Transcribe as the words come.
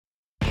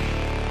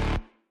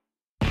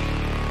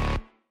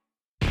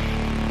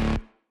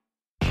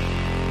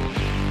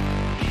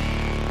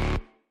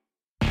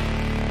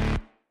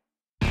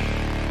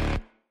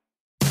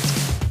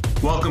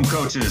Welcome,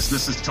 coaches.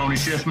 This is Tony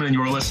Schiffman, and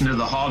you're listening to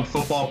the Hog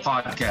Football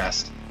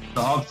Podcast.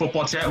 The Hog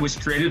Football Chat was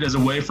created as a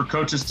way for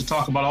coaches to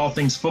talk about all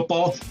things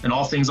football and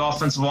all things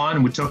offensive line,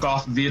 and we took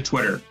off via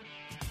Twitter.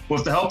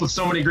 With the help of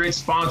so many great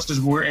sponsors,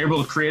 we were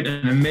able to create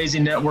an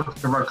amazing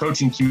network of our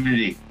coaching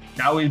community.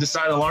 Now we've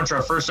decided to launch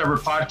our first ever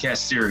podcast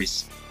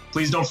series.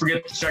 Please don't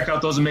forget to check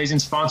out those amazing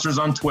sponsors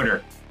on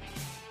Twitter.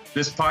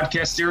 This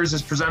podcast series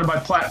is presented by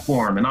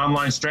Platform, an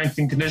online strength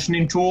and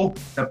conditioning tool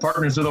that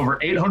partners with over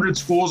 800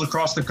 schools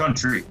across the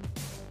country.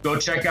 Go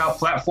check out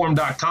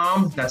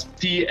platform.com, that's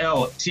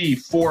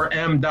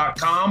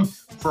PLT4M.com,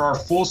 for our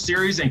full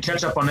series and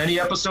catch up on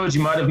any episodes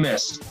you might have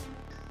missed.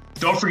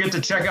 Don't forget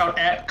to check out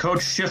 @Coach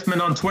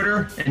Schiffman on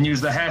Twitter and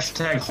use the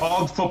hashtag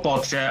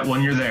HogFootballChat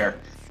when you're there.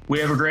 We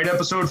have a great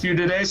episode for you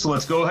today, so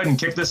let's go ahead and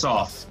kick this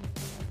off.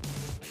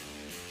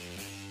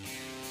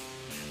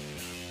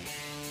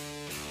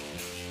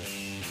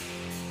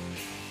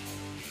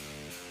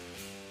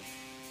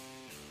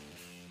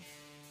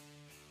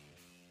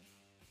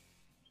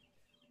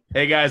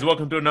 Hey guys,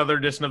 welcome to another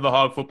edition of the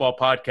Hog Football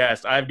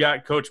Podcast. I've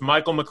got Coach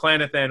Michael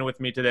McClanathan with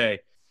me today.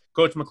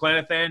 Coach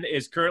McClanathan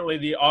is currently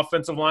the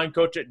offensive line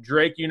coach at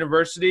Drake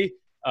University,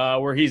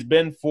 where he's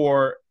been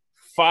for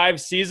 5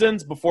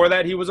 seasons. Before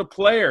that, he was a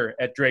player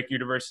at Drake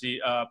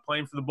University,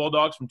 playing for the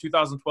Bulldogs from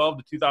 2012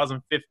 to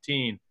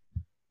 2015.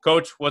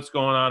 Coach, what's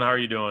going on? How are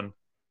you doing?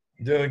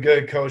 Doing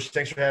good, Coach.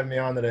 Thanks for having me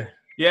on today.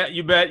 Yeah,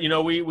 you bet. You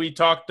know, we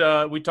talked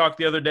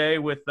the other day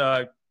with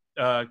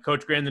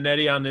Coach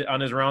Grandinetti on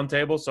his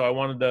roundtable, so I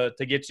wanted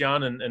to get you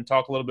on and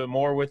talk a little bit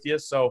more with you.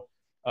 So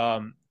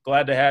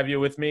glad to have you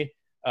with me.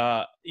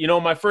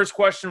 My first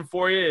question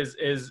for you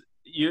is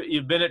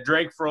you've been at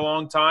Drake for a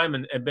long time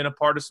and been a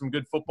part of some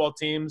good football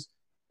teams.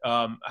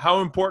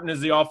 How important is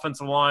the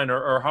offensive line,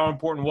 or how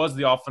important was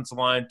the offensive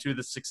line to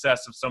the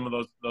success of some of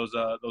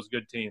those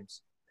good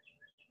teams?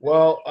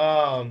 Well,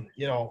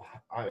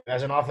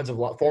 as an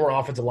former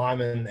offensive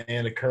lineman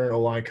and a current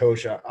O-line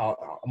coach,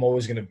 I'm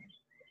always going to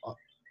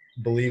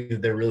believe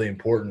that they're really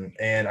important.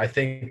 And I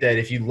think that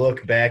if you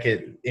look back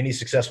at any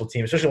successful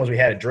team, especially ones we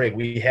had at Drake,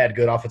 we had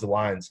good offensive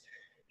lines.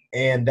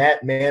 And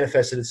that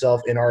manifested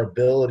itself in our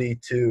ability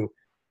to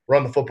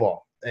run the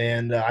football.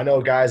 And I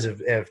know guys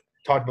have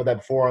talked about that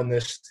before on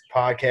this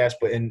podcast,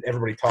 and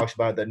everybody talks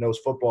about it that knows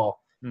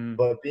football.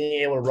 But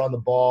being able to run the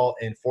ball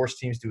and force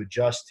teams to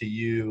adjust to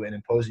you and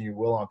imposing your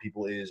will on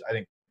people is, I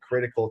think,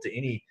 critical to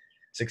any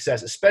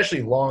success,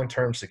 especially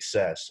long-term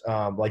success.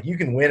 Like, you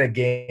can win a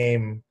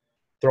game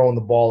throwing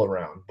the ball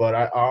around. But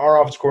our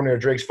offense coordinator,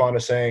 Drake's fond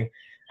of saying,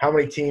 how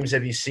many teams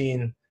have you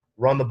seen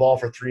run the ball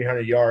for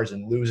 300 yards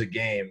and lose a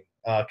game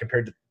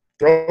compared to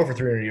throw for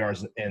 300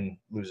 yards and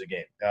lose a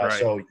game? Right.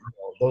 So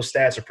those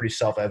stats are pretty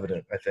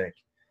self-evident, I think.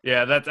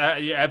 Yeah,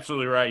 you're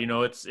absolutely right. You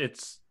know,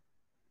 that's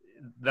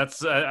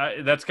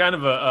kind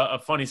of a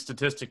funny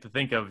statistic to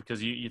think of,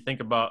 because you think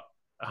about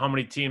how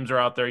many teams are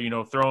out there,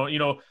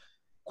 throwing,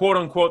 quote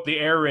unquote, the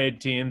air raid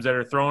teams that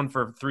are throwing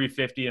for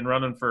 350 and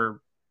running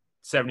for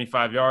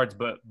 75 yards,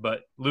 but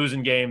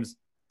losing games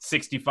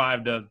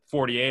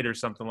 65-48 or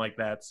something like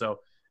that.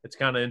 So it's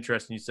kind of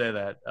interesting you say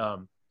that.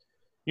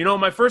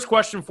 My first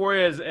question for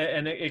you is,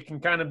 and it can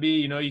kind of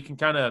be, you can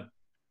kind of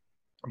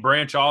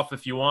branch off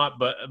if you want,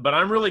 but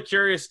I'm really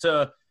curious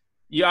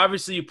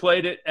you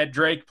played at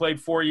Drake,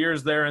 played 4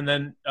 years there, and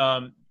then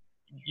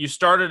you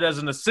started as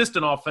an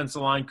assistant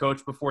offensive line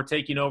coach before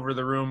taking over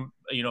the room,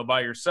 by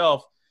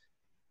yourself.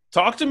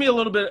 Talk to me a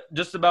little bit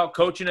just about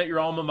coaching at your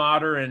alma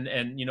mater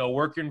and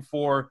working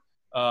for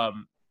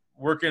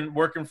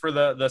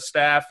the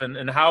staff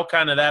and how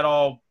kind of that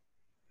all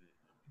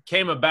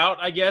came about,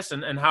 I guess,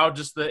 and how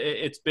just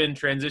it's been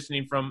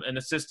transitioning from an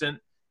assistant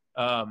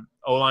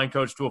O-line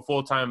coach to a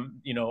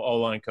full-time,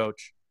 O-line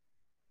coach.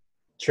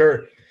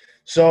 Sure.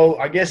 So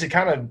I guess it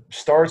kind of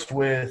starts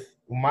with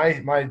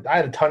I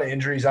had a ton of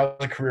injuries. I was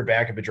a career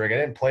backup at Drake. I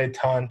didn't play a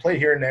ton, played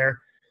here and there.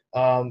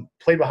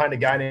 Played behind a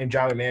guy named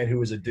John McMahon, who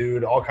was a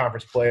dude,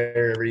 all-conference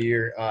player every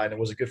year, and it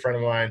was a good friend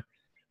of mine.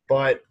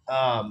 But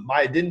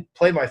I didn't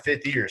play my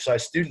 5th year, so I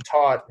student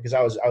taught because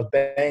I was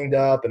banged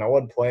up and I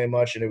wasn't playing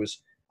much, and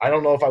I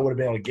don't know if I would have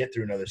been able to get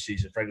through another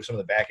season, frankly, with some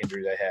of the back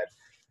injuries I had.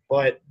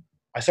 But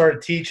I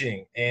started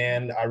teaching,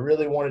 and I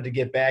really wanted to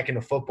get back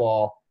into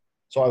football,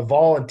 so I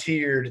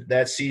volunteered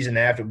that season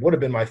after. It would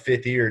have been my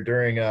 5th year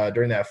during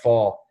that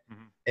fall.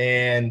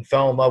 And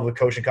fell in love with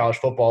coaching college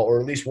football,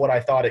 or at least what I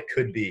thought it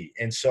could be.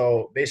 And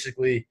so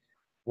basically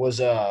was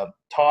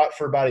taught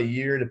for about a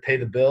year to pay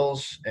the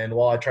bills. And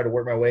while I tried to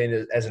work my way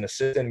into as an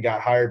assistant,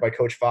 got hired by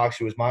Coach Fox,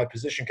 who was my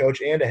position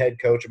coach and a head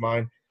coach of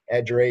mine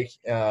at Drake.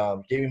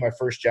 Gave me my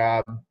first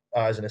job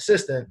as an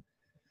assistant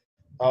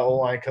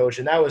O-line coach.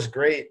 And that was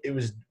great. It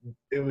was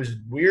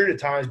weird at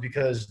times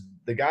because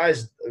the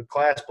guys, the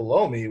class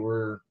below me,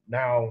 were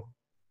now,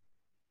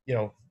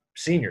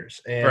 seniors,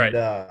 and right.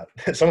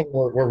 Some of them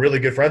were really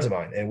good friends of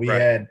mine, and we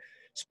had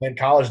spent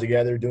college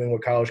together doing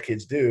what college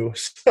kids do.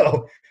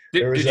 So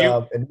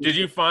did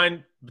you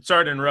find,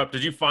 sorry to interrupt,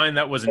 did you find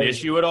that was an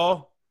issue at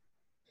all?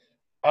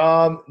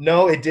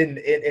 No, it didn't.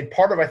 And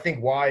part of, I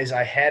think, why is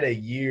I had a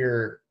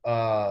year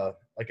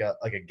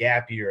like a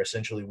gap year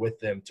essentially with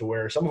them, to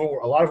where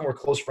a lot of them were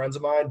close friends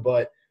of mine,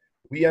 but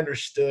we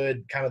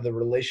understood kind of the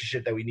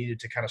relationship that we needed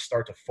to kind of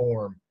start to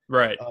form.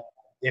 Right.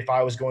 If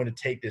I was going to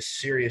take this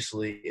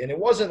seriously. And it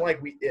wasn't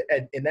like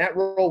in that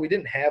role, we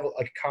didn't have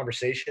like a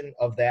conversation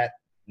of that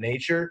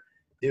nature.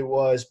 It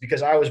was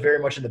because I was very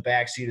much in the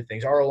backseat of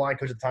things. Our O-line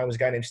coach at the time was a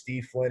guy named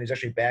Steve Flynn. He's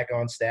actually back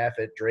on staff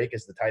at Drake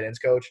as the tight ends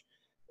coach.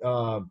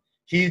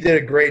 He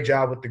did a great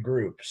job with the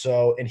group.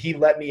 So, and he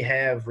let me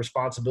have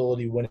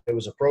responsibility when it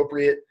was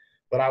appropriate,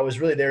 but I was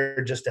really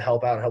there just to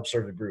help out and help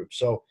serve the group.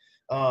 So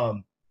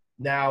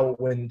now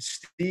when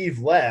Steve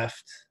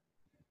left,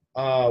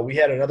 we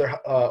had another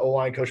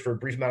O-line coach for a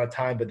brief amount of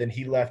time, but then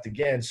he left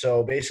again.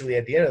 So basically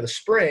at the end of the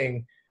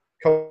spring,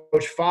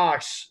 Coach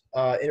Fox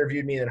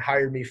interviewed me and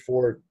hired me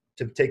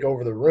to take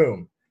over the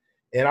room.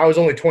 And I was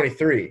only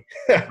 23.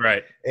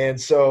 Right. And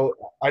so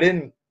I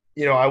didn't,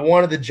 I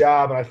wanted the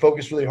job and I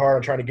focused really hard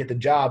on trying to get the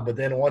job. But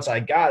then once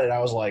I got it, I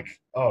was like,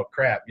 oh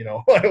crap,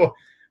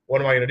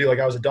 what am I going to do? Like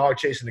I was a dog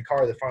chasing the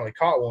car that finally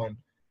caught one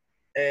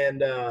and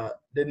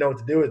didn't know what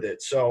to do with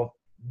it. So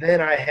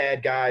then I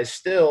had guys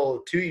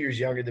still 2 years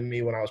younger than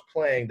me when I was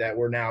playing that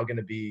were now going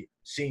to be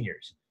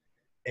seniors.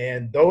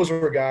 And those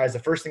were guys, the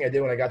first thing I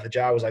did when I got the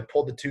job was I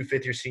pulled the 2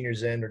 fifth-year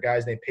seniors in. They're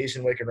guys named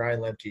Payson Wick and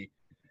Ryan Lemke.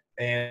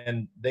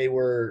 And they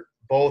were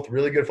both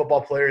really good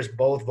football players,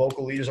 both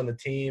vocal leaders on the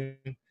team,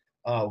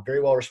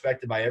 very well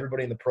respected by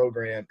everybody in the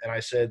program. And I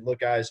said, look,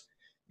 guys,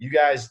 if you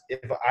guys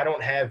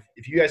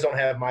don't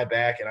have my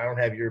back and I don't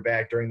have your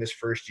back during this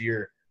first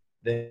year,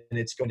 then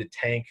it's going to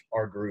tank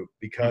our group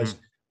because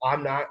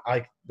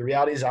the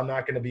reality is I'm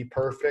not going to be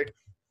perfect.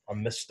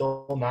 I'm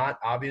still not,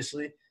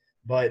 obviously.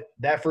 But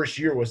that first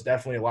year was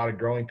definitely a lot of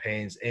growing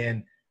pains.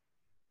 And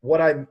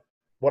what I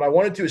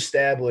wanted to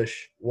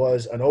establish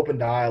was an open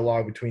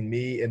dialogue between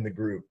me and the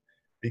group,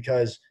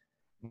 because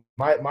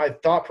my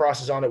thought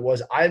process on it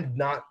was I'm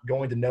not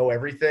going to know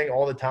everything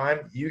all the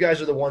time. You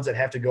guys are the ones that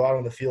have to go out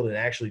on the field and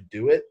actually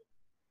do it.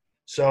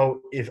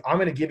 So if I'm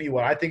going to give you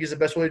what I think is the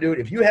best way to do it,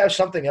 if you have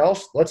something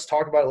else, let's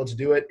talk about it. Let's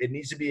do it. It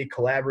needs to be a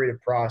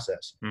collaborative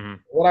process. Mm-hmm.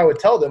 What I would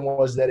tell them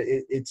was that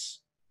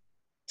it's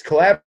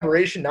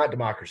collaboration, not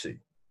democracy.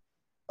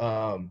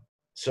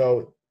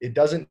 So it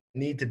doesn't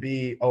need to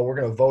be, we're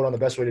going to vote on the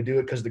best way to do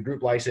it because the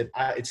group likes it.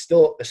 It's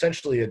still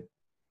essentially a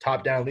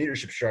top-down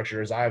leadership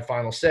structure, as I have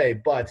final say,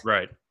 but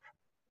right.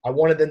 I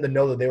wanted them to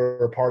know that they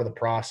were a part of the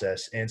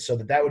process. And so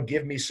that would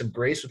give me some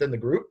grace within the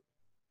group.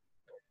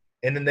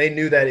 And then they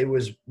knew that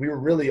we were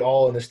really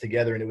all in this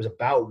together, and it was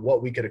about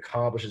what we could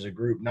accomplish as a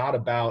group, not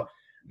about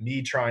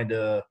me trying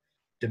to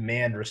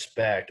demand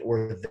respect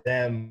or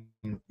them,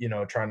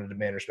 trying to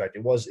demand respect.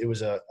 It was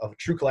a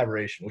true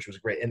collaboration, which was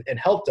great and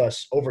helped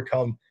us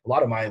overcome a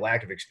lot of my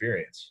lack of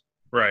experience.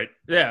 Right.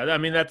 Yeah. I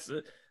mean, that's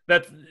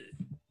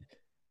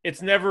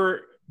it's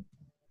never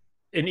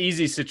an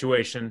easy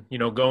situation,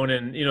 going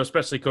in,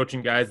 especially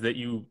coaching guys that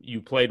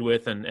you played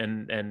with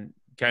and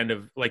kind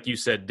of, like you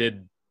said,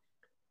 did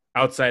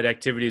outside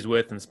activities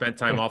with and spent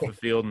time off the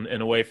field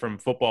and away from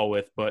football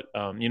with. But,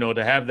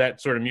 to have that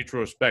sort of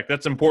mutual respect,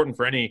 that's important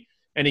for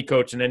any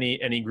coach and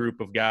any group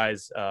of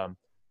guys,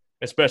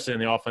 especially in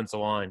the offensive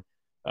line.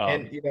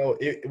 And,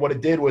 what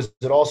it did was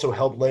it also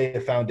helped lay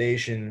a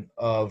foundation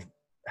of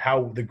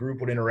how the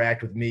group would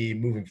interact with me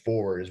moving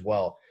forward as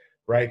well.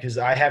 Right. Because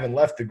I haven't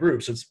left the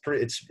group. So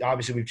it's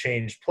obviously we've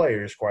changed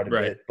players quite a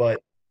bit,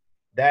 but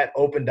that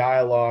open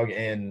dialogue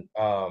and,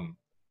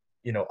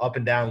 up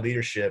and down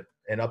leadership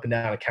and up and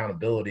down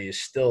accountability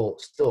is still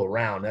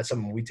around. That's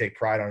something we take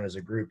pride on as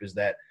a group, is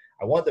that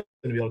I want them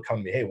to be able to come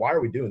to me. Hey, why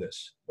are we doing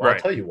this? Well, I'll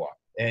tell you why.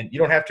 And you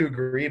don't have to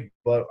agree,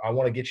 but I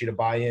want to get you to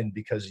buy in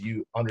because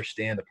you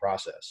understand the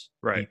process.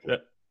 Right.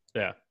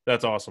 Yeah.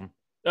 That's awesome.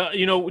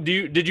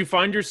 Did you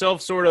find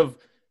yourself sort of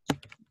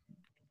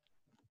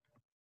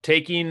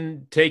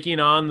taking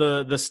on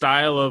the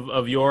style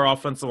of your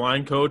offensive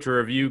line coach, or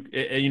have you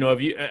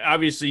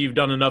obviously you've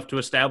done enough to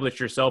establish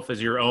yourself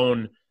as your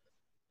own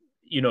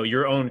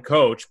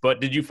coach,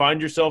 but did you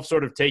find yourself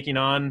sort of taking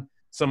on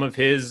some of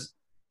his,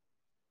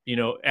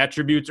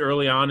 attributes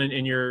early on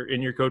in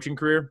your coaching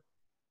career?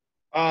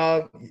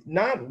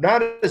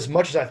 Not as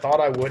much as I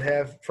thought I would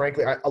have,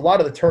 frankly. A lot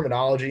of the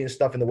terminology and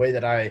stuff and the way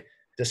that I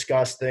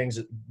discuss things,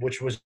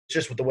 which was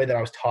just with the way that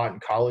I was taught in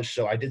college.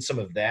 So I did some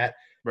of that.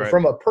 Right. But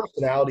from a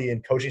personality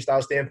and coaching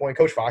style standpoint,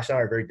 Coach Fox and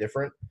I are very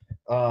different.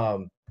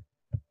 I'm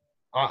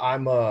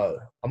a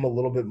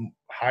little bit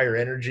higher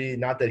energy.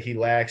 Not that he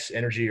lacks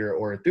energy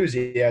or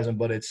enthusiasm,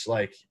 but it's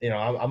like,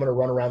 I'm going to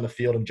run around the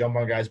field and jump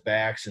on guys'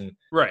 backs. And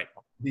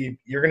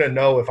you're going to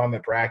know if I'm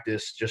at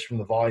practice just from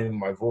the volume of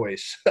my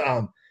voice.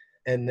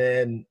 And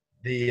then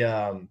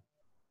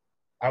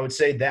I would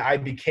say that I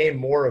became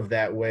more of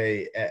that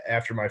way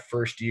after my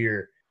first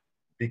year,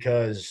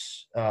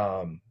 because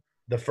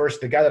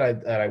the guy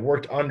that I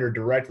worked under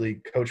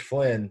directly, Coach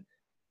Flynn,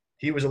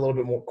 he was a little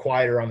bit more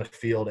quieter on the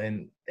field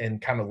and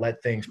kind of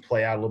let things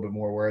play out a little bit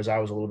more, whereas I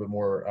was a little bit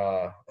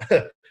more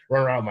running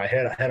around with my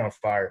head on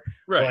fire.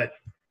 Right. But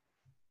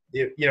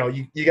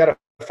you got to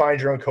find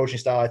your own coaching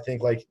style, I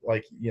think, like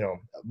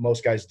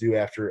most guys do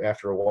after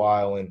a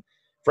while. And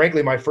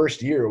frankly, my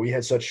first year, we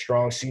had such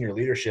strong senior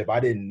leadership. I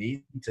didn't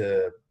need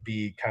to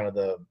be kind of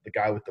the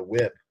guy with the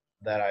whip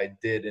that I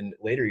did in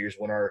later years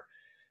when our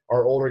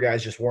older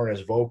guys just weren't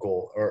as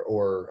vocal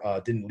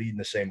or didn't lead in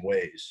the same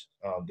ways.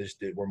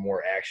 Were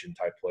more action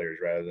type players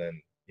rather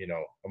than,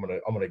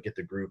 I'm gonna get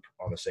the group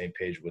on the same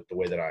page with the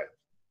way that I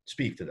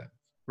speak to them.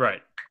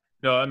 Right.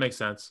 No, that makes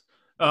sense.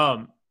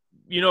 Kind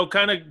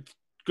of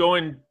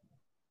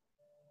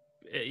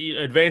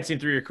advancing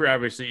through your career,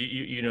 obviously,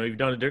 you've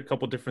done a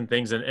couple different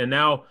things, and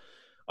now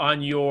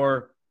on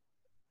your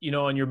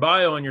on your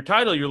bio, on your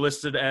title, you're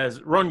listed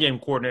as run game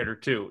coordinator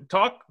too.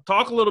 Talk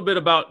a little bit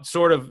about,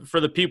 sort of, for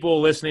the people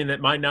listening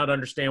that might not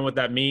understand what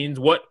that means.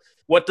 What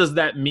does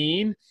that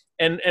mean?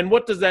 And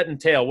what does that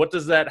entail?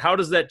 How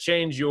does that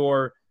change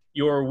your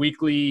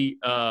weekly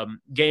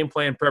game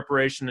plan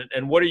preparation?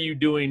 And what are you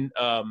doing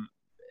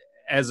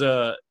as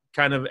an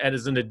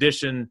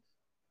addition?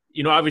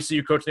 Obviously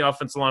you're coaching the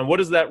offensive line. What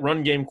does that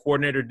run game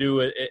coordinator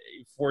do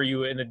for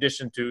you in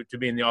addition to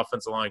being the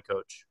offensive line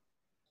coach?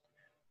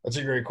 That's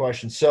a great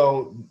question.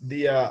 So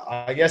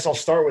I guess I'll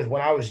start with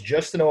when I was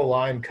just an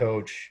O-line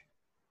coach,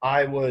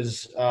 I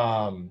was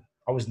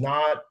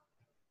not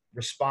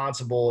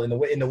responsible in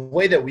the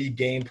way that we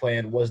game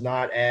planned was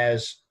not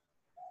as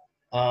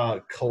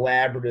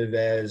collaborative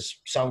as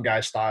some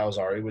guys' styles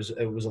are. It was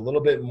a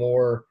little bit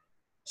more.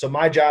 So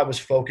my job was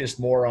focused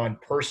more on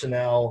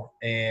personnel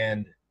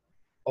and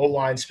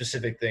O-line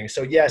specific things.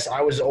 So yes,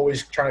 I was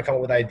always trying to come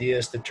up with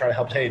ideas to try to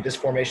help. Hey, this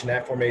formation,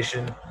 that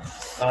formation.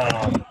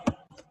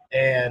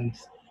 And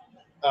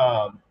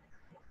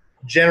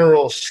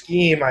general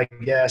scheme, I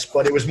guess,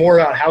 but it was more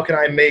about how can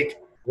I make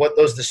what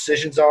those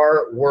decisions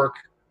are work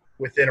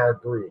within our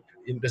group.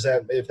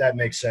 If that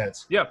makes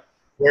sense? Yeah.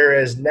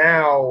 Whereas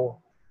now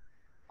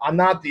I'm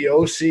not the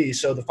OC,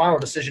 so the final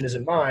decision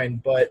isn't mine,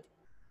 but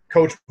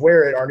Coach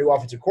Warrett, our new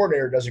offensive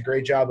coordinator, does a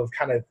great job of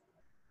kind of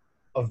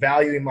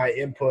evaluating my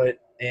input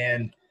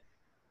and,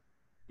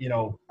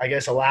 I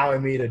guess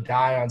allowing me to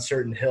die on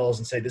certain hills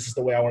and say, this is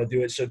the way I want to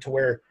do it. So to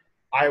where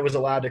I was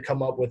allowed to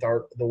come up with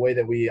the way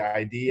that we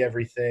ID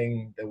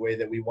everything, the way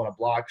that we want to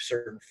block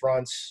certain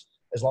fronts,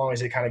 as long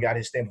as it kind of got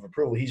his stamp of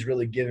approval. He's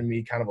really given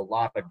me kind of a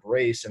lot of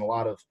grace and a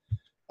lot of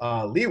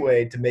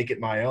leeway to make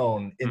it my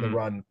own in the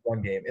run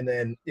game. And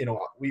then,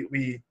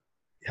 we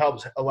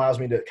allows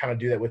me to kind of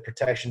do that with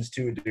protections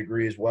to a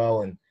degree as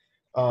well. And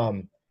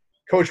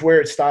Coach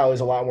Warrett's style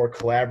is a lot more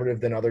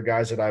collaborative than other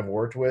guys that I've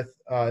worked with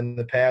in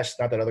the past.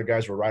 Not that other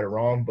guys were right or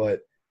wrong, but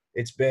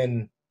it's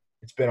been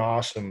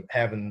awesome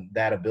having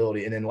that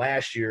ability. And then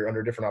last year, under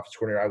a different offensive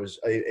coordinator, I was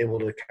able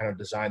to kind of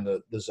design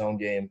the zone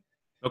game,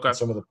 and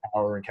some of the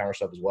power and counter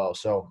stuff as well.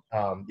 So,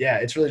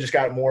 it's really just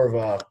got more of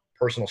a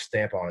personal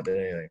stamp on it than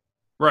anything.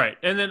 Right.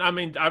 And then, I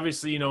mean,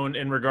 obviously,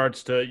 in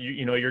regards to,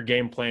 your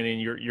game planning,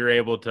 you're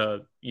able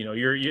to,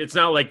 it's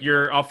not like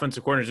your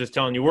offensive coordinator is just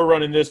telling you, we're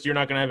running this, you're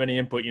not going to have any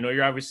input.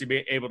 You're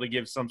obviously able to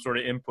give some sort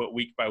of input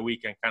week by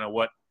week and kind of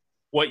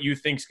what you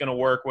think's going to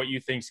work, what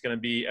you think's going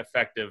to be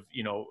effective,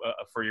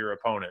 for your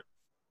opponent.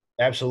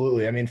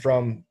 Absolutely. I mean,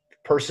 from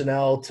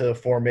personnel to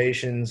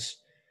formations,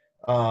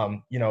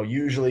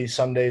 usually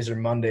Sundays or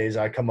Mondays,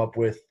 I come up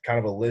with kind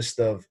of a list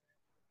of,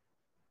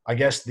 I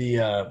guess,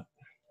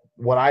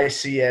 what I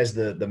see as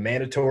the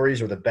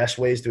mandatories or the best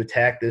ways to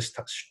attack this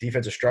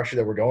defensive structure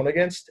that we're going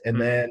against. And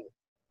then,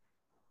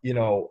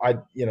 I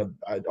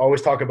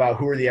always talk about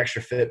who are the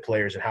extra fit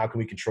players and how can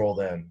we control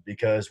them?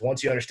 Because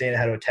once you understand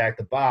how to attack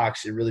the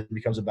box, it really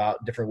becomes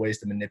about different ways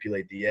to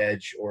manipulate the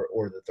edge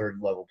or the third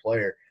level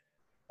player.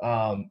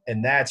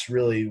 And that's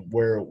really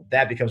where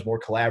that becomes more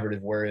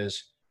collaborative,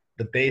 whereas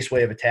the base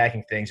way of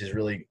attacking things is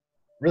really,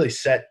 really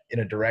set in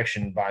a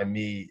direction by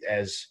me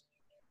as,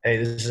 hey,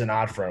 this is an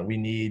odd front. We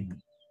need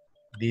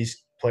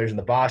these players in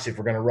the box. If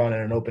we're going to run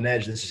in an open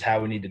edge, this is how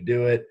we need to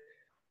do it.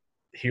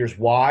 Here's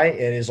why.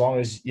 And as long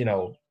as,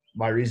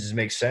 my reasons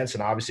make sense,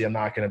 and obviously I'm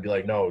not going to be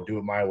like, no, do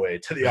it my way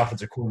to the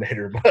offensive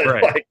coordinator. But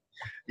right.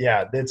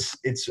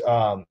 It's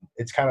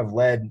kind of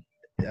led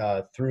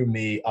through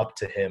me up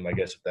to him, I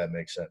guess, if that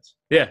makes sense.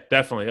 Yeah,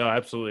 definitely. Oh,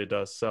 absolutely it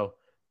does. So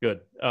good.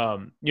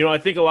 I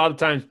think a lot of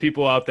times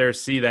people out there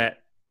see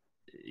that,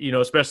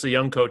 especially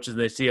young coaches, and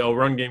they see,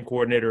 run game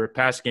coordinator or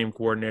pass game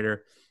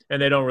coordinator,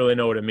 and they don't really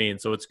know what it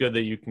means. So it's good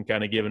that you can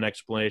kind of give an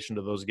explanation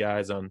to those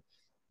guys on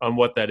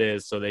what that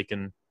is, so they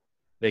can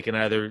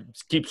either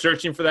keep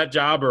searching for that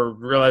job or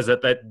realize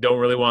that don't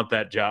really want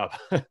that job.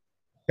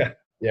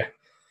 Yeah.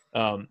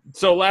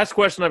 So last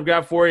question I've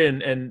got for you,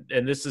 and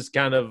this is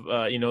kind of,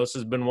 this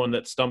has been one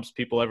that stumps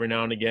people every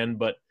now and again,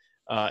 but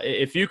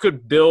if you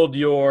could build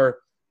your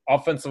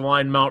offensive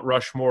line Mount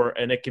Rushmore,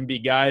 and it can be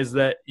guys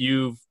that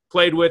you've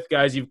played with,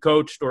 guys you've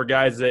coached, or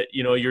guys that,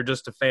 you're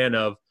just a fan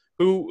of,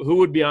 who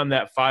would be on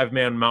that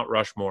 5-man Mount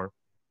Rushmore?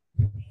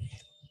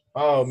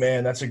 Oh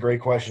man, that's a great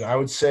question. I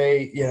would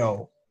say,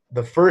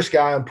 the first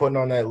guy I'm putting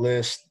on that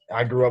list,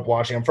 I grew up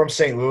watching. I'm from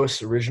St.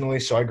 Louis originally,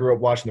 so I grew up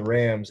watching the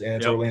Rams, and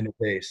it's Orlando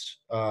Pace.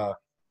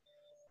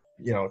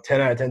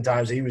 10 out of 10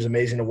 times he was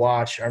amazing to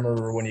watch. I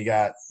remember when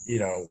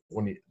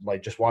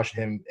just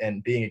watching him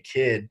and being a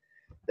kid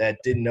that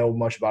didn't know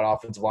much about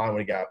offensive line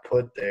when he got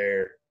put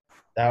there,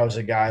 that was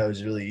a guy that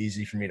was really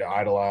easy for me to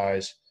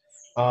idolize.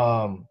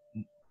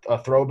 A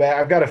throwback.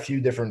 I've got a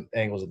few different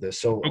angles of this.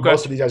 So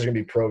most of these guys are going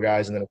to be pro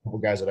guys, and then a couple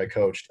guys that I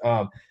coached.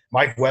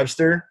 Mike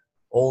Webster,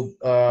 old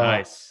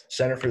nice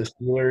center for the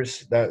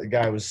Steelers. That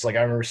guy was like,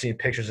 I remember seeing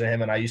pictures of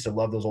him, and I used to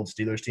love those old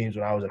Steelers teams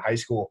when I was in high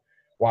school,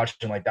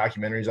 watching like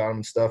documentaries on him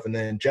and stuff. And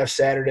then Jeff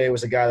Saturday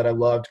was a guy that I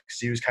loved because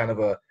he was kind of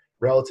a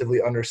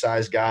relatively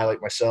undersized guy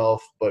like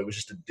myself, but was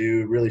just a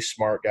dude, really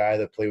smart guy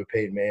that played with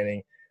Peyton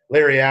Manning.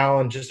 Larry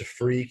Allen, just a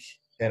freak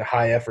and a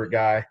high effort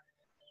guy.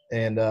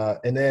 And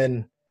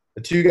then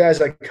the two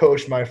guys I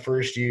coached my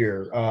first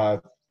year,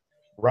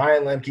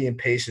 Ryan Lemke and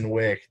Payson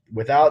Wick,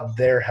 without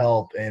their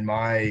help and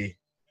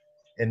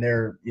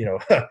their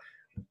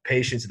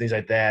patience and things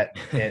like that,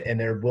 and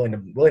their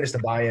willingness to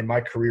buy in,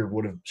 my career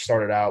would have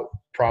started out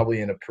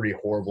probably in a pretty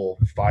horrible,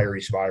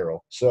 fiery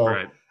spiral. So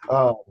right.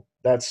 I'm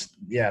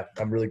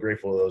really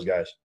grateful to those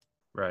guys.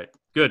 Right.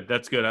 Good.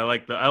 That's good.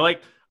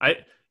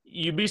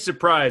 You'd be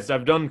surprised.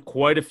 I've done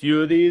quite a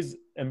few of these,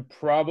 and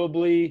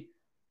probably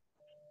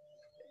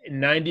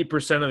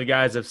 90% of the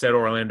guys have said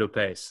Orlando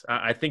Pace.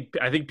 I think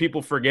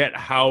people forget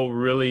how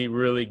really,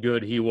 really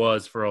good he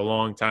was for a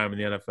long time in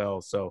the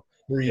NFL. So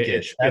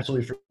freakish,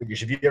 absolutely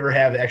freakish. If you ever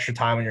have extra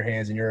time on your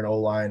hands and you're an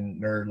O-line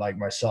nerd like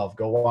myself,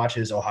 go watch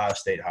his Ohio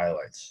State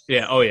highlights.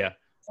 Yeah. Oh yeah.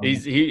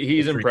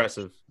 He's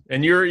impressive.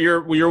 And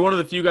you're one of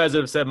the few guys that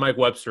have said Mike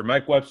Webster.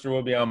 Mike Webster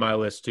will be on my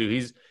list too.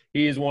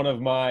 He is one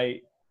of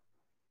my.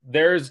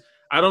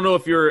 I don't know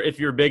if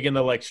you're big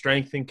into like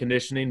strength and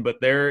conditioning, but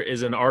there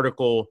is an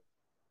article.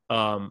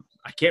 I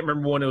can't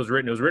remember when it was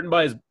written. It was written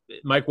by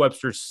Mike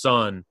Webster's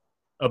son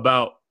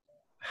about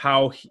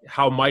how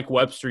Mike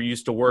Webster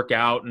used to work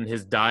out and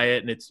his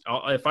diet. And it's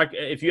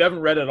if you haven't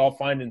read it, I'll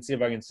find it and see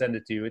if I can send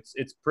it to you.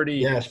 It's pretty.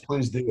 Yes,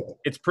 please do.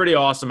 It's pretty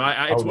awesome.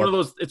 It's one of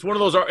those. It's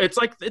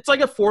like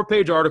a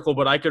 4-page article,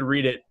 but I could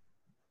read it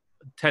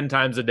 10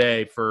 times a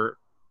day for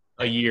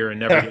a year and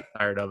never get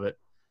tired of it.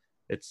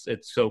 It's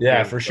so cool.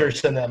 Yeah, for sure.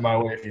 Send that my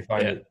way if you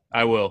find it.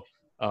 I will.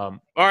 All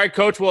right,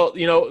 Coach. Well,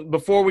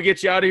 before we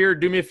get you out of here,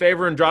 do me a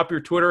favor and drop your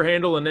Twitter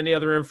handle and any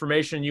other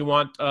information you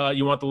want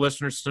the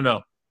listeners to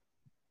know.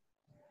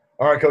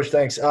 All right, Coach.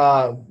 Thanks.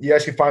 You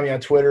guys can find me on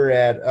Twitter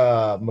at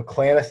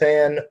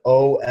McClanathan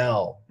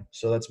OL.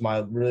 So that's my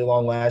really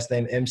long last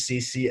name,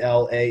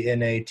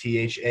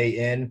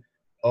 McClanathan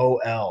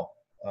OL.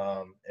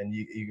 And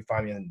you can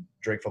find me on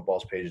Drake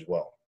Football's page as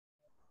well.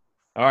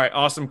 All right.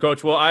 Awesome,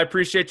 Coach. Well, I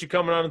appreciate you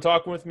coming on and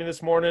talking with me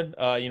this morning.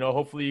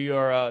 Hopefully you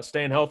are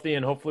staying healthy,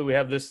 and hopefully we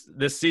have this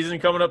season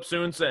coming up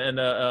soon. And,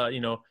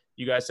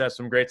 you guys have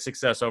some great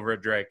success over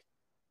at Drake.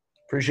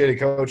 Appreciate it,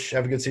 Coach.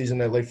 Have a good season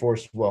at Lake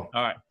Forest as well.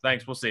 All right.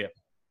 Thanks. We'll see you.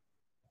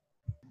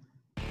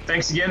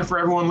 Thanks again for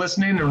everyone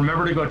listening. And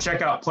remember to go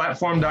check out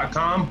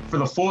platform.com for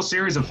the full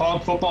series of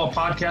Hog Football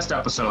podcast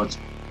episodes.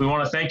 We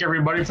want to thank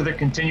everybody for their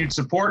continued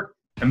support,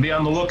 and be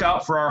on the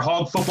lookout for our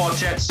Hog Football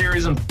Chat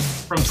series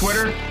from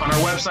Twitter on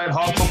our website,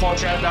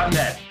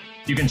 hogfootballchat.net.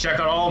 You can check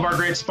out all of our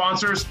great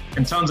sponsors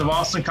and tons of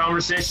awesome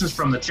conversations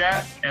from the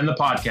chat and the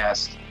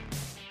podcast.